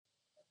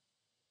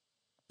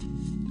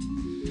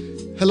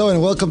Hello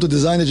and welcome to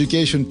Design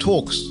Education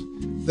Talks,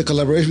 the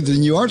collaboration between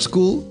the New Art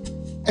School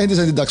and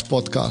Design Deducts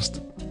podcast.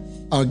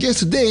 Our guest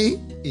today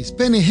is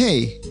Penny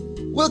Hay.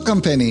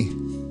 Welcome, Penny.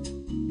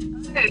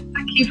 Hello,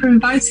 thank you for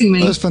inviting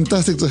me. Well, it's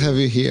fantastic to have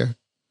you here.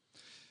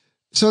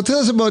 So tell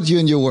us about you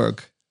and your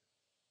work.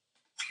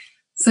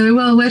 So,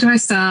 where do I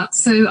start?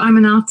 So I'm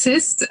an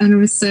artist and a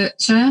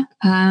researcher,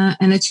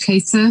 an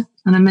educator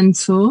and a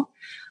mentor.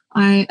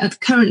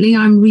 Currently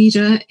I'm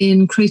reader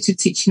in creative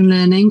teaching and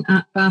learning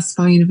at Bath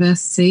Spa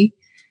University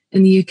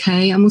in the UK.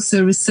 I'm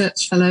also a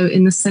research fellow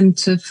in the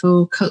Centre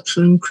for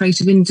Cultural and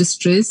Creative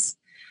Industries.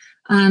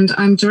 And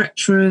I'm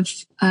director of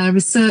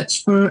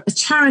research for a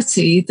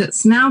charity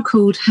that's now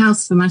called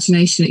House of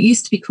Imagination. It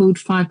used to be called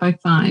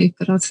 5x5,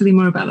 but I'll tell you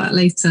more about that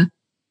later.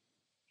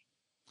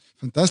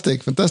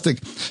 Fantastic.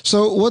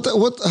 So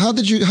how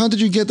did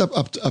you get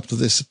up to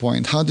this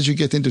point? How did you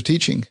get into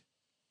teaching?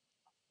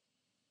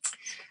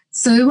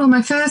 So,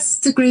 my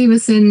first degree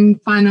was in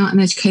fine art and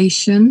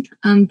education,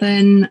 and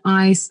then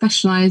I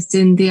specialised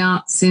in the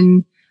arts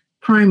in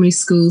primary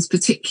schools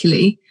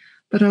particularly,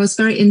 but I was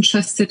very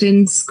interested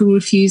in school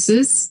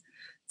refusers.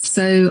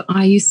 So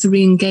I used to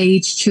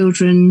re-engage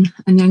children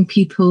and young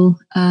people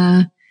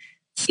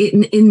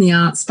in the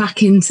arts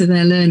back into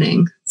their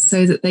learning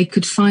so that they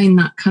could find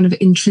that kind of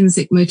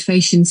intrinsic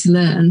motivation to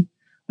learn.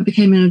 I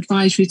became an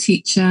advisory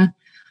teacher.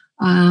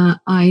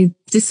 I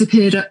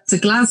disappeared up to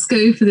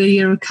Glasgow for the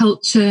Year of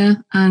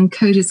Culture and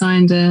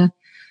co-designed an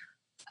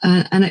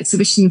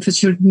exhibition for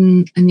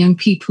children and young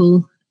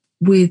people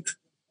with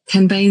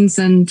Ken Baines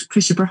and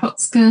Krisha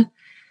Brahotska.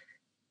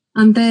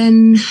 And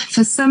then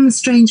for some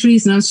strange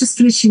reason, I was just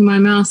finishing my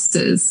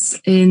master's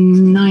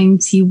in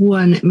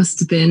 91, it must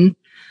have been.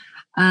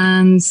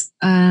 And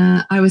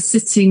I was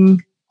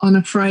sitting on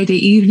a Friday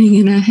evening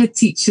in a head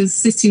teacher's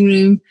sitting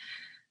room,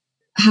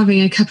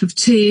 having a cup of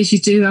tea as you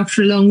do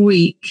after a long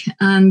week,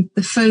 and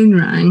the phone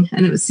rang,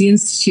 and it was the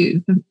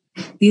Institute of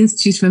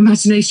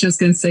Imagination, I was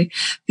going to say,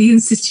 the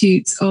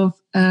Institute of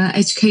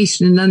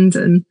Education in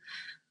London,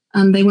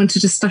 and they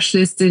wanted a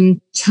specialist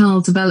in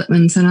child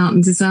development and art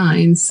and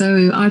design.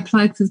 So I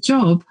applied for the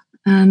job,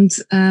 and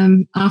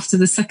after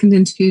the second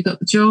interview, got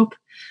the job.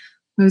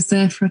 I was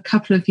there for a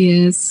couple of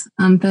years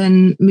and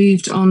then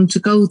moved on to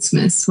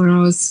Goldsmiths, where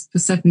I was for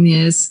 7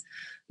 years.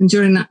 And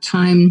during that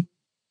time,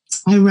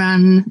 I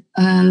ran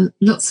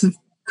lots of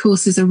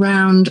courses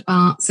around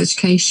arts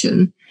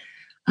education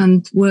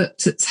and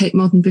worked at Tate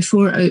Modern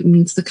before it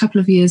opened, the couple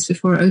of years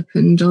before it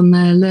opened, on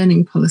their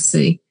learning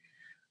policy.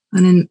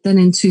 And then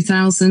in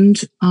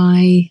 2000,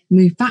 I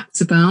moved back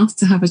to Bath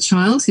to have a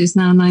child who's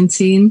now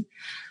 19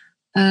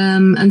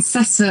 and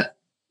set up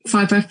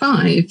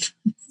 5x5.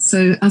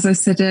 So as I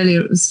said earlier,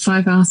 it was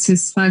 5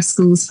 artists, 5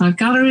 schools, 5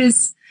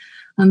 galleries.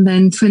 And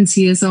then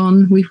 20 years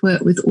on, we've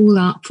worked with all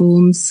art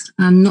forms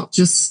and not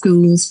just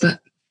schools, but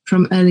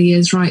from early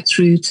years right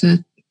through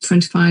to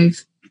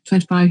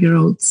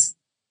 25-year-olds.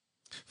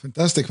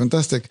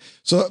 Fantastic.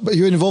 So but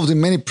you're involved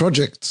in many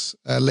projects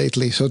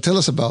lately. So tell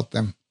us about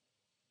them.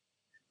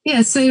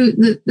 Yeah, so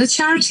the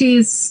charity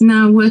is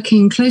now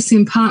working closely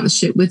in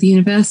partnership with the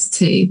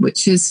university,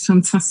 which is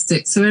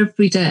fantastic. So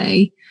every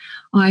day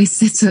I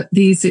set up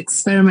these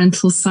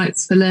experimental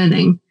sites for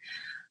learning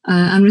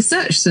and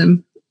research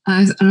them.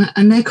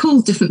 And they're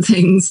called different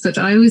things, but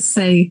I always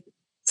say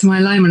to my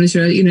line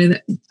manager,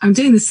 that I'm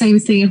doing the same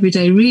thing every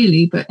day,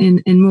 really, but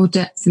in more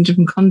depth in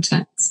different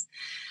contexts.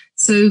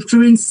 So,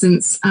 for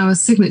instance, our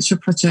signature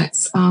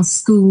projects are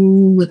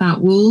School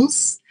Without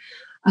Walls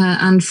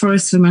and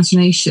Forest of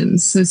Imagination.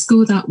 So School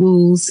Without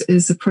Walls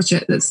is a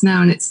project that's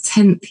now in its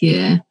 10th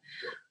year,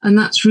 and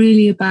that's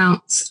really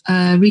about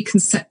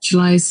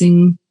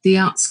reconceptualising the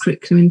arts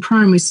curriculum in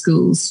primary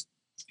schools.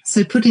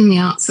 So putting the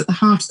arts at the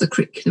heart of the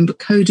curriculum, but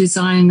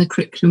co-designing the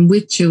curriculum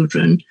with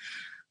children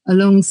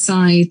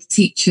alongside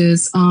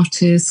teachers,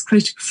 artists,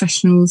 creative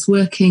professionals,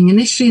 working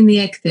initially in the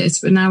Egg Theatre,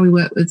 but now we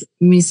work with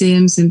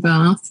museums in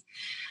Bath.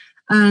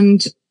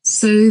 And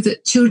so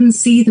that children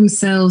see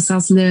themselves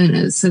as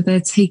learners. So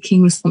they're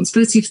taking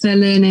responsibility for their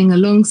learning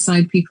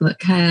alongside people that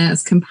care,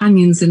 as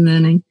companions in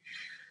learning,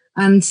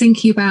 and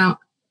thinking about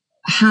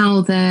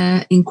how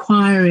their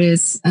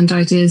inquiries and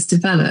ideas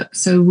develop.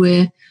 So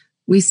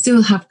we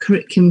still have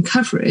curriculum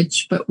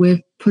coverage, but we're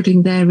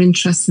putting their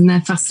interests and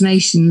their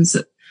fascinations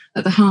at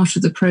the heart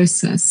of the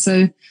process.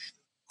 So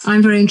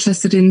I'm very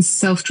interested in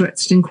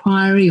self-directed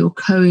inquiry or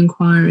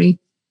co-inquiry.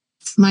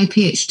 My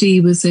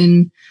PhD was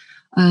in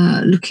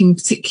looking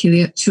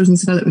particularly at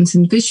children's development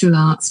in visual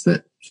arts,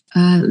 but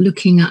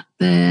looking at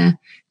their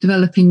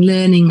developing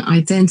learning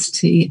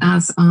identity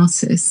as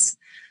artists.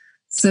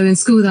 So in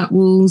School Without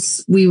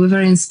Walls, we were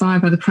very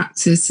inspired by the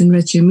practice in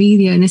Reggio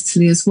Emilia in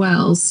Italy as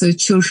well. So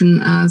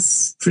children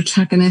as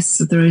protagonists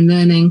of their own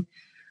learning,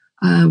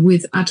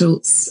 with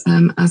adults,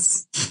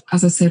 as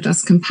I said,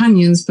 as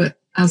companions, but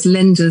as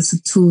lenders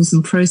of tools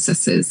and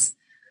processes.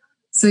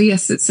 So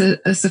yes, it's a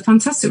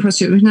fantastic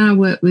project. We've now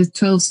worked with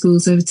 12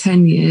 schools over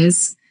 10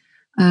 years.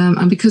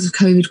 And because of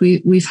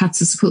COVID, we've had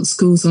to support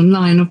schools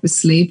online,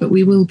 obviously, but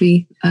we will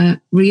be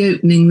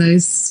reopening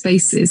those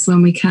spaces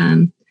when we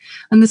can.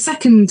 And the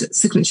second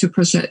signature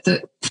project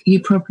that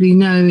you probably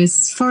know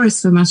is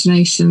Forest of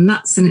Imagination.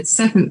 That's in its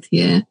 7th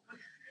year.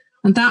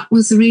 And that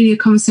was really a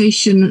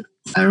conversation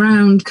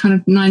around kind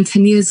of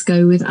 9-10 years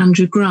ago with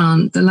Andrew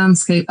Grant, the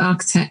landscape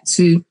architect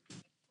who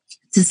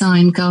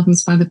designed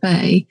Gardens by the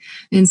Bay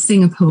in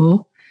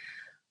Singapore,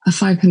 a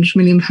 £500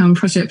 million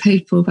project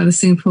paid for by the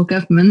Singapore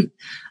government.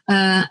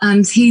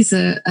 And he's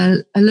a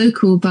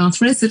local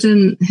Bath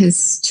resident.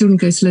 His children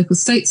go to local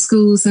state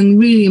schools. And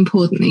really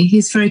importantly,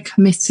 he's very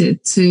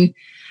committed to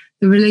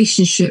the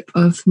relationship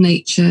of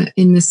nature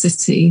in the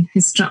city.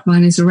 His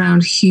strapline is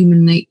around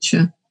human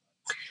nature.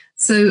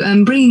 So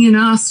bringing in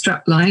our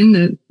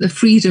strapline, the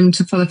freedom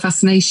to follow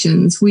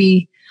fascinations,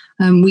 we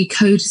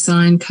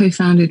co-designed,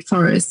 co-founded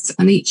Forest.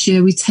 And each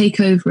year we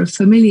take over a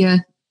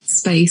familiar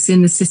space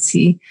in the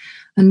city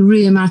and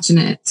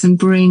reimagine it and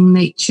bring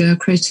nature,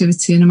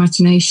 creativity and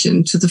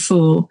imagination to the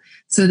fore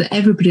so that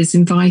everybody's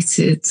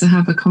invited to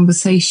have a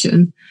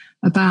conversation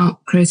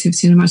about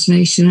creativity and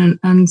imagination.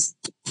 And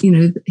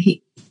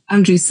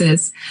Andrew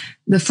says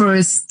the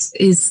forest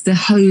is the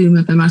home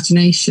of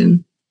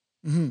imagination.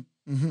 Mm-hmm,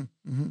 mm-hmm,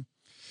 mm-hmm.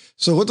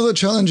 So what are the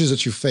challenges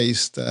that you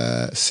faced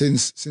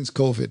since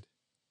COVID?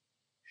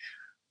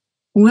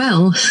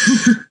 Well,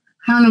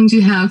 how long do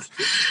you have?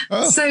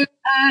 Oh. So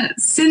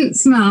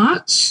since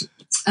March,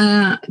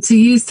 to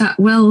use that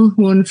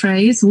well-worn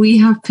phrase, we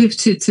have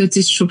pivoted to a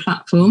digital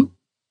platform.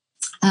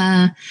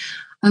 And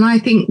I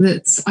think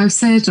that I've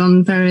said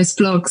on various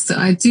blogs that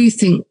I do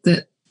think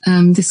that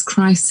this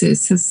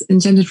crisis has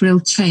engendered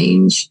real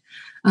change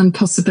and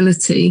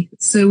possibility.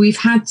 So we've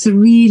had to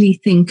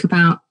really think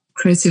about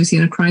creativity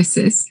in a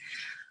crisis.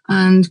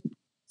 And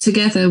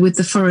together with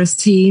the Forest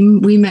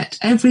team, we met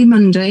every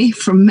Monday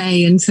from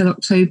May until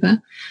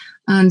October.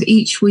 And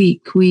each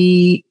week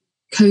we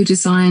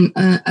co-design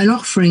an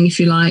offering, if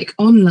you like,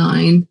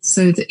 online,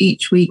 so that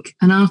each week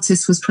an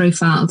artist was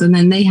profiled and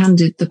then they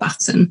handed the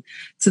baton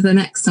to the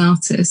next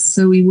artist.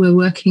 So we were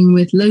working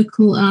with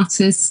local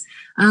artists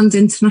and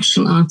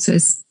international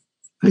artists.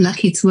 We're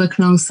lucky to work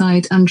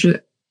alongside Andrew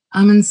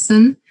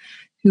Amundsen,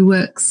 who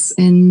works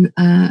in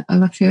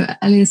Olafur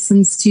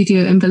Eliasson's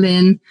studio in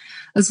Berlin,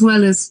 as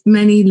well as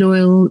many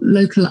loyal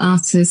local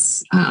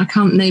artists. I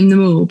can't name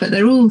them all, but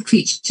they're all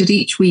featured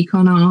each week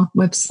on our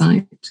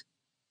website.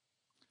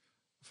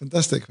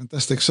 Fantastic,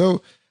 fantastic.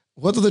 So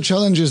what are the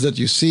challenges that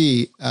you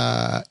see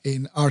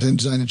in art and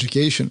design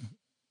education?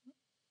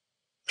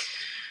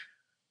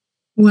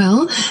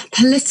 Well,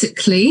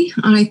 politically,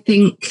 I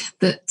think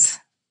that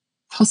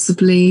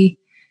possibly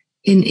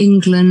in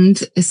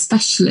England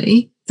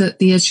especially, that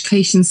the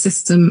education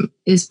system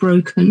is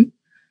broken.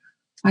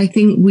 I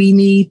think we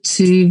need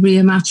to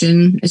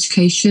reimagine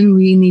education.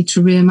 We need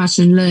to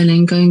reimagine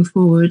learning going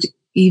forward,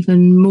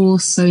 even more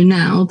so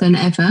now than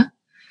ever.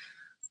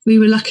 We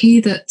were lucky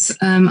that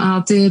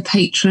our dear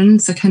patron,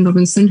 Sir Ken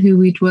Robinson, who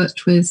we'd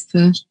worked with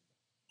for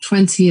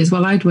 20 years,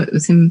 well, I'd worked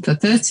with him for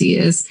 30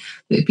 years,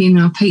 but he'd been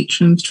our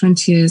patron for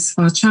 20 years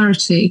for our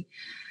charity.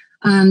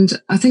 And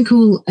I think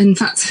in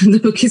fact, the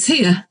book is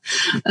here.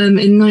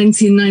 In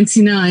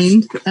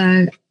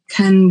 1999,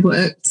 Ken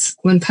worked,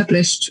 when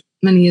published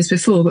many years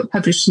before, but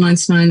published in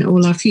 1999,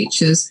 All Our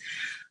Futures.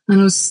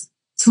 And I was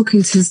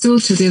talking to his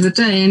daughter the other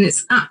day, and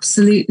it's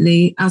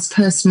absolutely as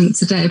pertinent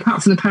today,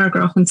 apart from the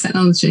paragraph on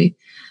technology,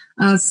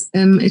 as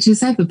it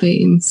has ever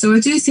been. So I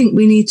do think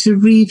we need to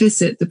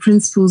revisit the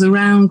principles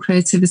around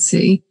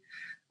creativity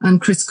and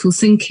critical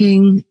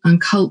thinking and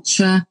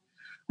culture.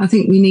 I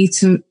think we need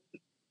to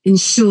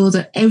ensure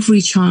that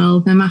every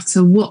child, no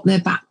matter what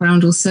their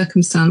background or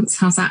circumstance,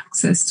 has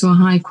access to a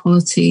high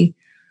quality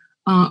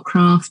art,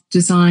 craft,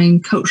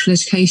 design, cultural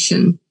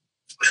education,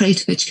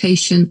 creative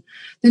education.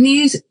 The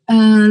new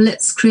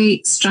Let's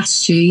Create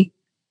strategy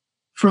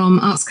from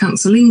Arts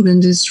Council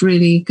England is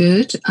really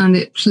good, and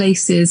it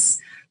places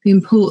the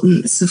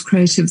importance of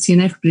creativity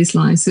in everybody's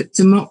lives. It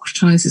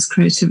democratises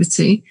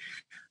creativity.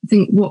 I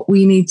think what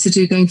we need to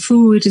do going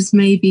forward is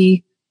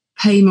maybe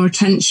pay more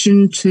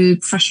attention to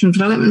professional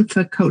development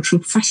for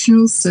cultural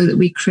professionals so that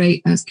we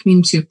create a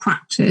community of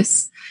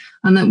practice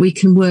and that we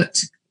can work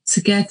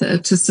together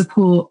to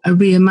support a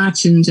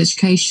reimagined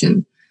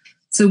education.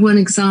 So one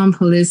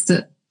example is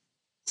that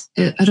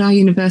at our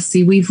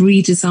university, we've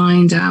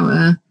redesigned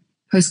our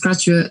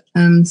postgraduate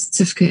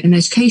certificate in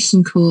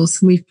education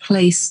course. We've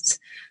placed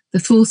the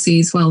 4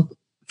 C's, well,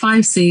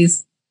 5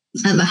 C's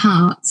at the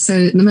heart.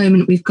 So at the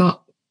moment, we've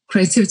got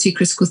creativity,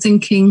 critical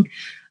thinking,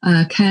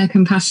 care,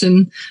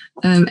 compassion.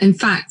 In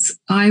fact,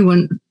 I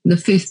want the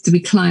 5th to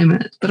be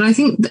climate. But I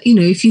think that,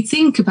 if you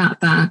think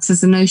about that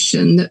as a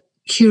notion that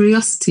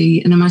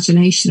curiosity and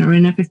imagination are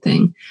in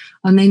everything,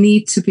 and they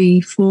need to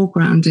be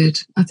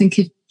foregrounded. I think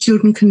if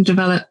children,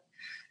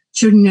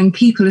 young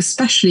people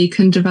especially,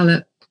 can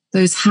develop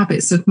those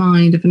habits of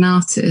mind of an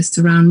artist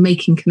around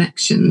making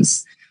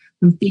connections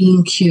and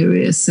being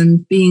curious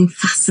and being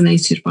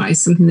fascinated by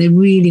something, they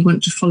really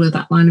want to follow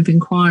that line of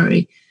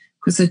inquiry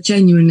because they're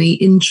genuinely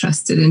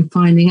interested in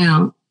finding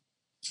out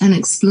and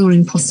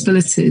exploring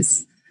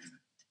possibilities.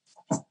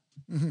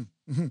 Mm-hmm,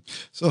 mm-hmm.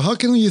 So how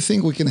can you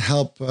think we can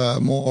help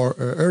more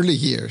early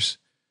years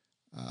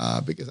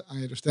because I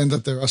understand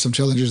that there are some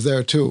challenges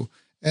there too,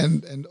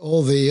 and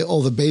all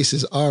the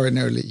bases are in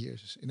early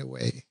years in a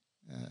way.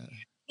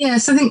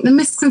 Yes, I think the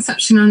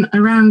misconception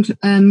around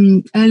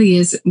early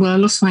years, well, a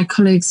lot of my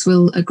colleagues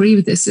will agree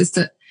with this, is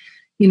that,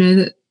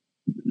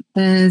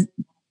 that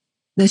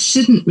there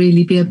shouldn't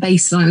really be a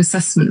baseline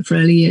assessment for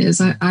early years.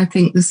 I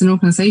think there's an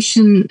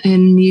organisation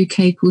in the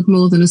UK called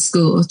More Than a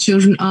Score.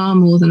 Children are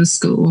more than a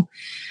score.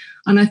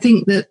 And I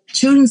think that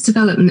children's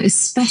development,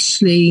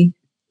 especially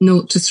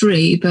 0 to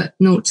 3, but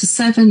 0 to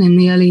 7 in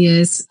the early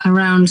years,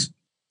 around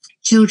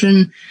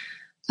children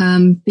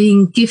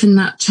being given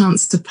that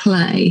chance to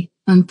play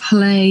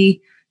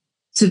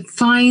to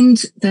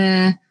find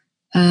their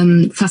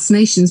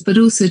fascinations, but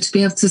also to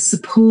be able to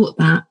support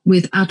that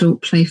with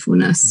adult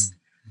playfulness.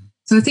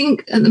 So I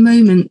think at the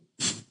moment,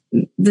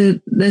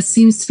 there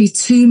seems to be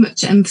too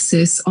much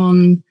emphasis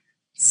on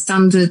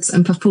standards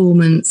and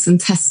performance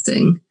and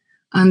testing.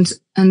 And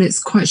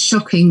it's quite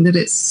shocking that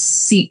it's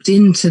seeped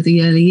into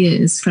the early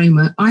years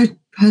framework. I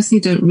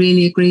personally don't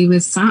really agree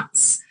with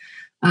SATs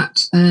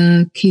at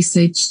Key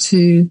Stage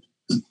 2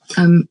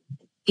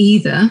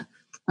 either.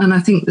 And I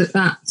think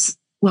that's,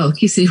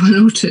 Key Stage 1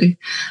 or 2.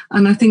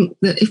 And I think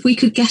that if we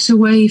could get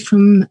away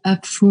from a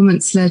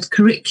performance-led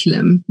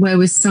curriculum where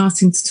we're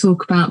starting to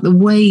talk about the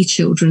way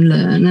children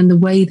learn and the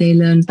way they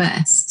learn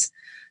best,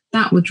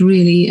 that would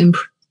really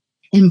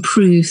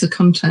improve the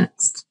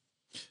context.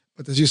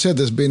 But as you said,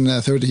 there's been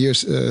 30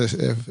 years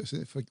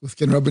with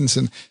Ken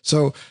Robinson.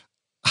 So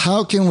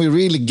how can we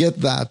really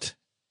get that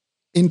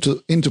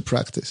into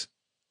practice,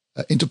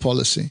 into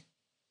policy?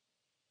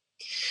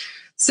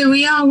 So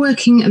we are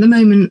working at the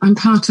moment. I'm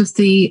part of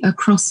the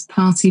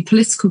cross-party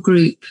political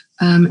group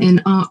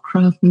in art,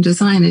 craft and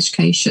design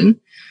education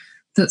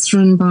that's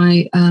run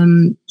by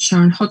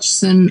Sharon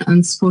Hodgson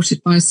and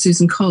supported by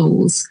Susan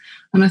Coles.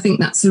 And I think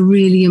that's a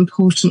really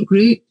important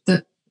group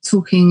that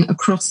talking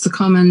across the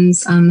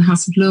Commons and the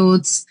House of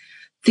Lords,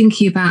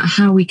 thinking about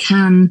how we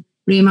can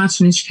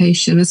reimagine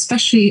education,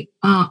 especially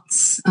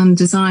arts and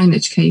design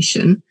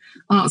education,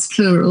 arts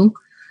plural,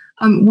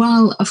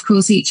 while, of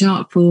course, each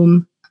art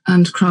form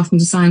and craft and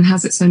design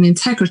has its own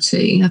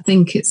integrity. I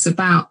think it's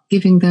about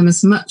giving them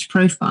as much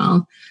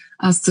profile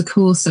as the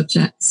core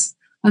subjects.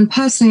 And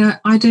personally,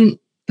 I don't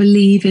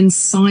believe in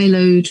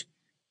siloed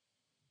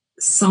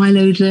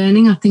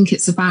learning. I think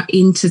it's about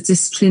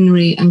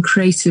interdisciplinary and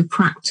creative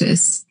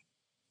practice.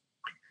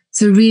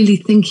 So really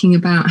thinking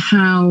about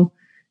how,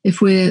 if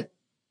we're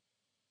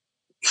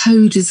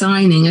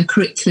co-designing a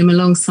curriculum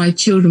alongside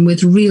children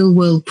with real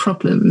world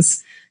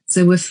problems,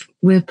 so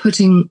we're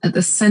putting at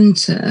the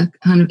centre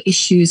kind of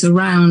issues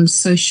around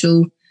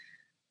social,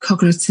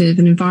 cognitive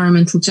and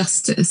environmental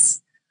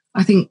justice,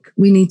 I think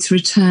we need to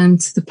return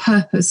to the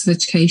purpose of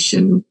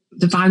education,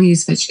 the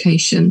values of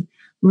education,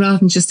 rather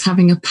than just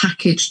having a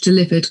package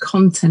delivered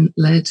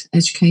content-led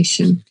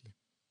education.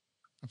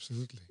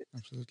 Absolutely.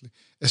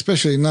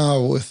 Especially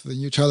now with the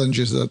new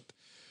challenges that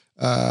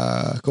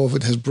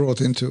COVID has brought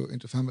into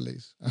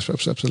families.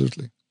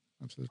 Absolutely.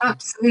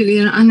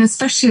 And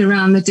especially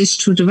around the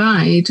digital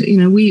divide.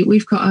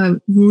 We've got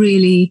a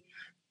really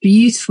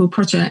beautiful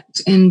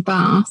project in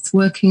Bath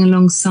working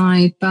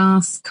alongside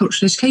Bath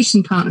Cultural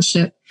Education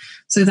Partnership.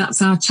 So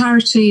that's our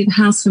charity, the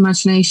House of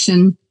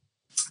Imagination,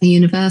 the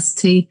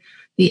university,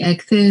 the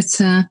Egg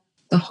Theatre,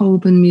 the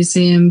Holborn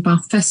Museum,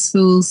 Bath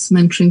Festivals,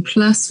 Mentoring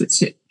Plus,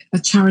 which is a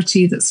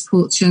charity that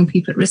supports young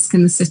people at risk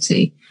in the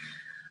city.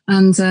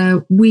 And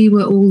we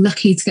were all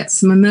lucky to get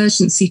some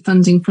emergency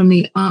funding from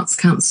the Arts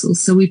Council.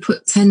 So we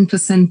put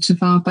 10%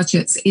 of our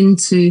budgets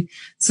into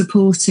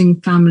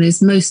supporting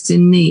families most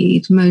in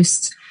need,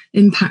 most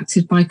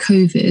impacted by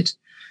COVID.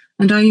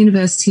 And our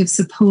university have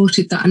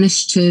supported that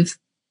initiative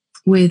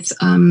with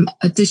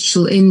a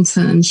digital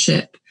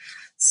internship.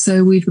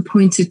 So we've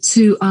appointed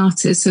 2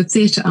 artists, so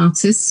theatre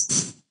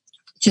artists,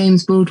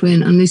 James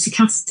Baldwin and Lucy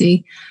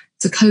Cassidy,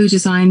 to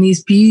co-design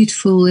these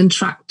beautiful,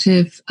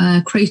 interactive,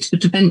 creative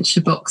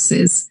adventure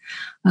boxes.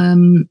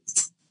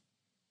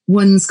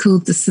 One's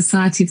called the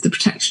Society for the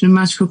Protection of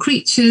Magical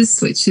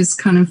Creatures, which is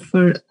kind of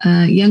for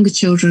younger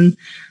children,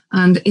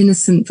 and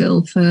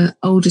Innocentville for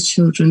older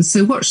children.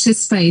 So watch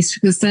this space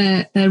because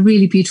they're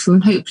really beautiful,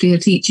 and hopefully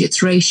at each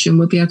iteration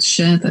we'll be able to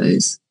share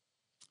those.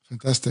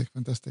 Fantastic.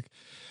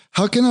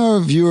 How can our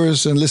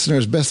viewers and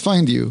listeners best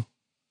find you?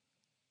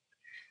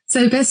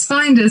 So best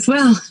find us,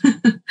 well,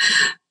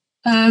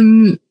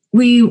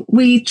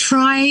 we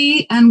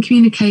try and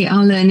communicate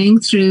our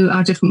learning through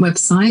our different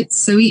websites.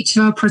 So each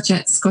of our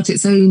projects got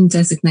its own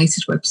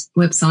designated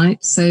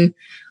website. So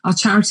our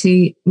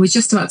charity, we're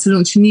just about to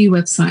launch a new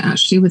website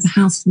actually with the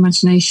House of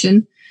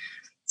Imagination.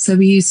 So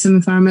we use some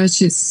of our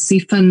emergency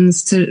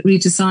funds to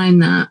redesign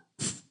that.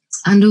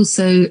 And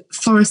also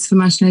Forest of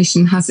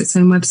Imagination has its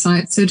own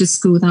website. So does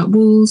School Without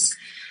Walls.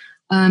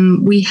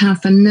 We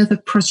have another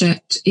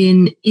project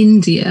in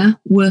India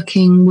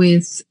working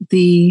with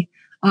the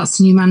Arts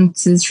and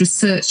Humanities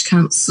Research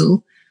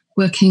Council,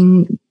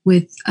 working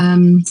with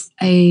an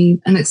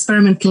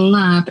experimental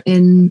lab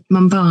in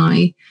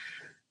Mumbai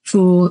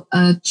for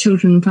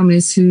children and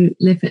families who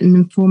live in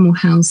informal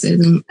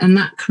housing. And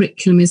that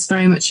curriculum is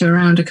very much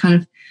around a kind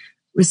of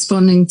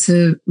responding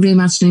to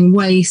reimagining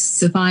waste,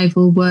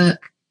 survival,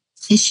 work,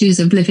 issues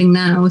of living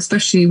now,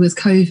 especially with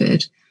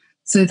COVID.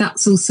 So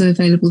that's also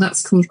available.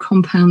 That's called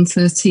Compound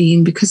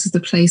 13 because of the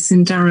place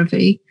in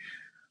Dharavi.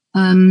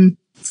 And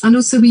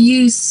also we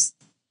use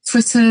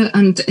Twitter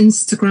and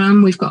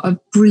Instagram. We've got a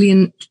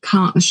brilliant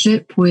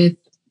partnership with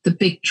The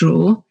Big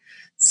Draw.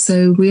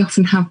 So we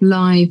often have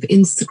live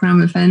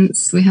Instagram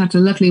events. We had a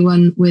lovely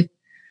one with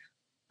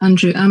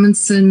Andrew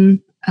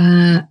Amundsen,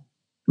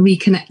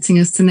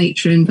 reconnecting us to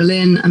nature in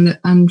Berlin,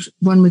 and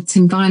one with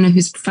Tim Viner,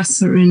 who's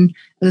professor in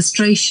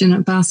illustration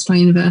at Boston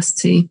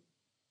University.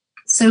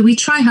 So we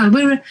try hard.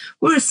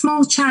 We're a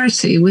small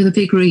charity with a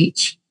big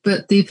reach,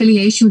 but the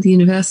affiliation with the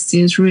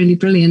university is really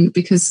brilliant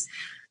because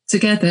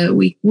together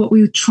what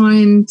we try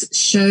and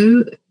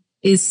show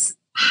is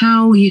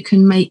how you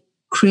can make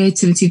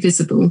creativity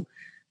visible,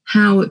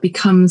 how it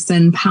becomes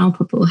then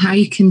palpable, how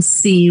you can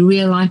see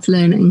real life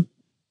learning.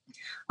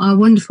 Our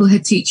wonderful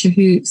head teacher,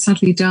 who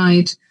sadly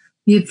died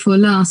the year before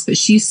last, but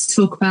she used to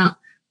talk about,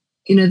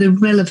 the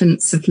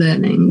relevance of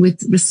learning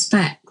with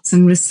respect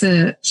and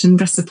research and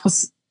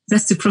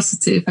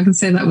reciprocity, if I can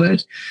say that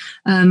word,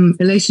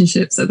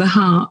 relationships at the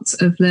heart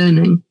of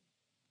learning.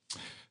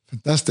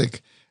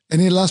 Fantastic.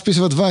 Any last piece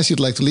of advice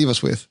you'd like to leave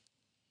us with?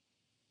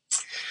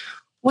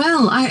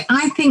 Well,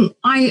 I think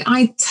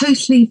I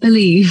totally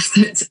believe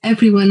that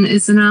everyone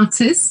is an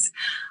artist.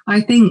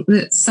 I think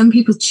that some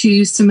people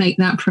choose to make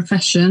that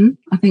profession.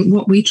 I think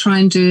what we try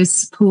and do is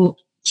support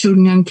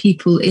children, young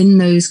people in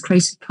those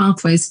creative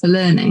pathways for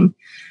learning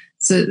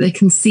so that they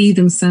can see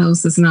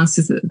themselves as an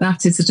artist,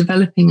 that is a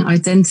developing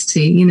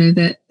identity,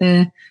 that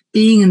they're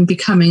being and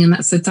becoming, and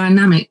that's a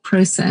dynamic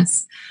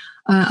process.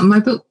 My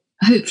book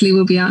hopefully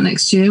will be out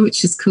next year,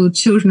 which is called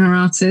Children Are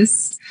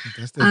Artists.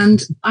 Fantastic.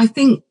 And I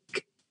think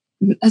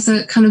as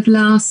a kind of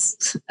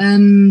last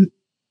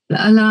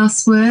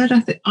word,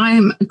 I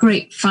am a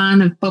great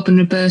fan of Bob and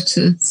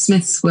Roberta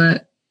Smith's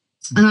work.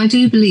 And I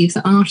do believe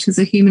that art is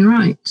a human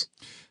right.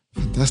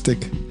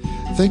 Fantastic.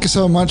 Thank you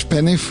so much,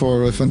 Penny,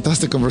 for a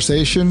fantastic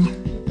conversation.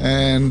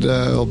 And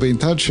I'll be in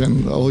touch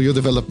and all your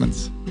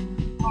developments.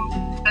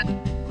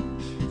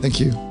 Thank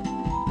you.